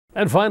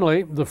And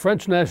finally, the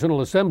French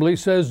National Assembly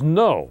says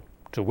no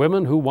to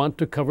women who want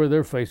to cover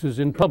their faces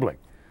in public.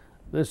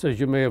 This, as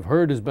you may have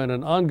heard, has been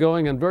an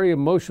ongoing and very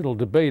emotional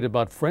debate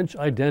about French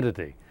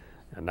identity.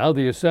 And now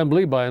the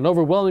Assembly, by an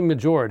overwhelming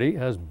majority,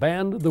 has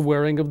banned the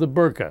wearing of the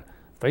burqa,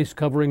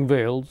 face-covering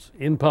veils,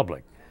 in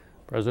public.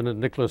 President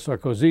Nicolas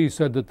Sarkozy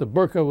said that the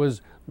burqa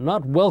was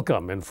not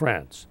welcome in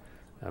France,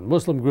 and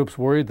Muslim groups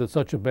worried that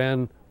such a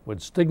ban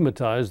would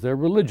stigmatize their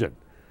religion.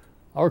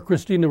 Our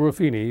Christina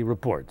Ruffini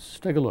reports.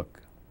 Take a look.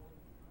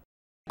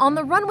 On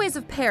the runways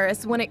of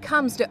Paris, when it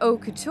comes to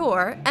haute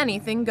couture,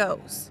 anything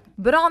goes.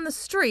 But on the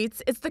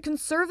streets, it's the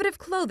conservative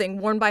clothing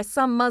worn by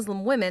some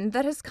Muslim women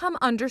that has come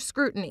under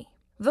scrutiny.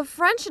 The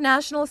French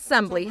National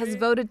Assembly has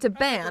voted to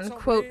ban,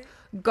 quote,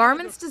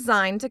 garments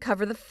designed to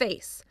cover the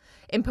face,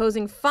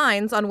 imposing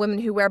fines on women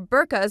who wear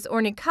burqas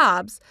or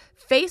niqabs,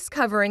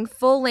 face-covering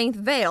full-length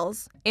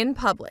veils, in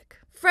public.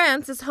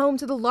 France is home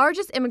to the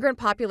largest immigrant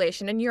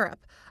population in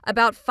Europe,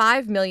 about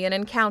 5 million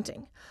and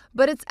counting.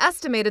 But it's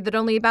estimated that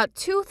only about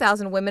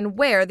 2,000 women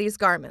wear these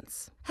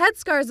garments.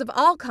 Headscarves of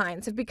all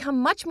kinds have become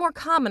much more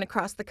common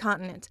across the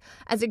continent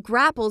as it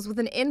grapples with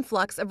an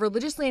influx of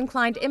religiously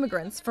inclined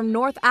immigrants from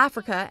North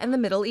Africa and the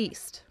Middle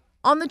East.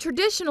 On the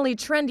traditionally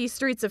trendy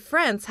streets of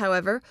France,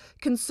 however,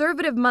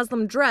 conservative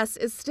Muslim dress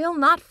is still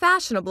not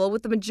fashionable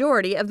with the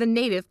majority of the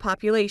native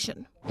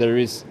population. There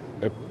is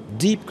a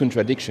deep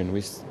contradiction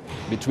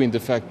between the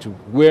fact to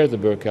wear the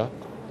burqa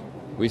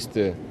with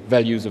the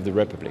values of the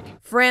Republic.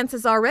 France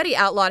has already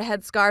outlawed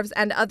headscarves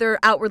and other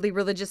outwardly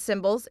religious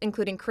symbols,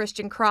 including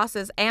Christian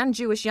crosses and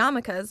Jewish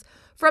yarmulkes,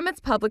 from its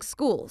public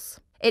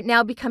schools. It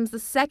now becomes the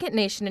second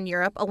nation in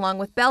Europe, along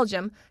with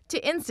Belgium,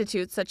 to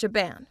institute such a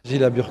ban. The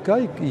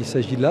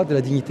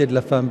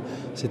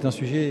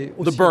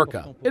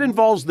burqa, it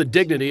involves the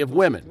dignity of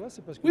women.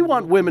 We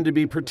want women to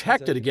be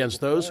protected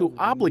against those who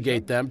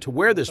obligate them to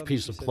wear this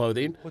piece of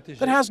clothing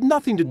that has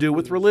nothing to do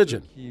with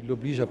religion.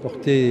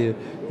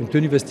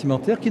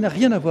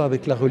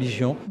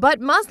 But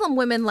Muslim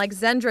women like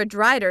Zendra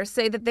Dreider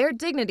say that their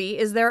dignity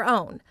is their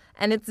own,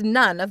 and it's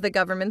none of the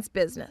government's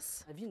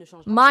business.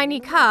 My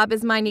niqab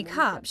is my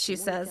niqab, she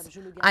says.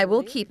 I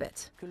will keep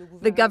it.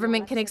 The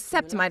government can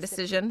accept my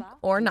decision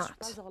or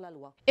not.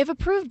 If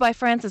approved by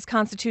France's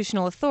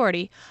constitutional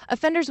authority,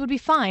 offenders would be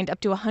fined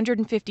up to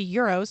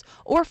 €150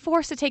 or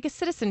forced to take a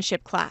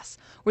citizenship class,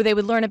 where they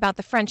would learn about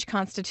the French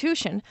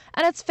Constitution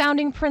and its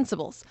founding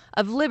principles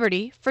of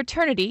liberty,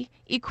 fraternity,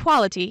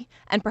 equality,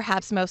 and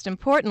perhaps most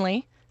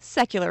importantly,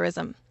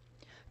 secularism.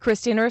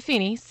 Christina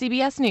Ruffini,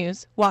 CBS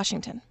News,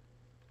 Washington.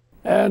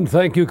 And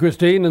thank you,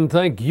 Christine, and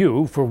thank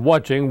you for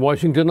watching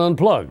Washington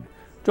Unplugged.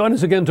 Join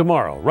us again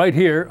tomorrow, right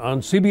here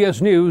on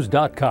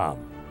CBSNews.com.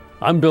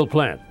 I'm Bill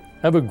Plant.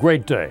 Have a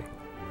great day.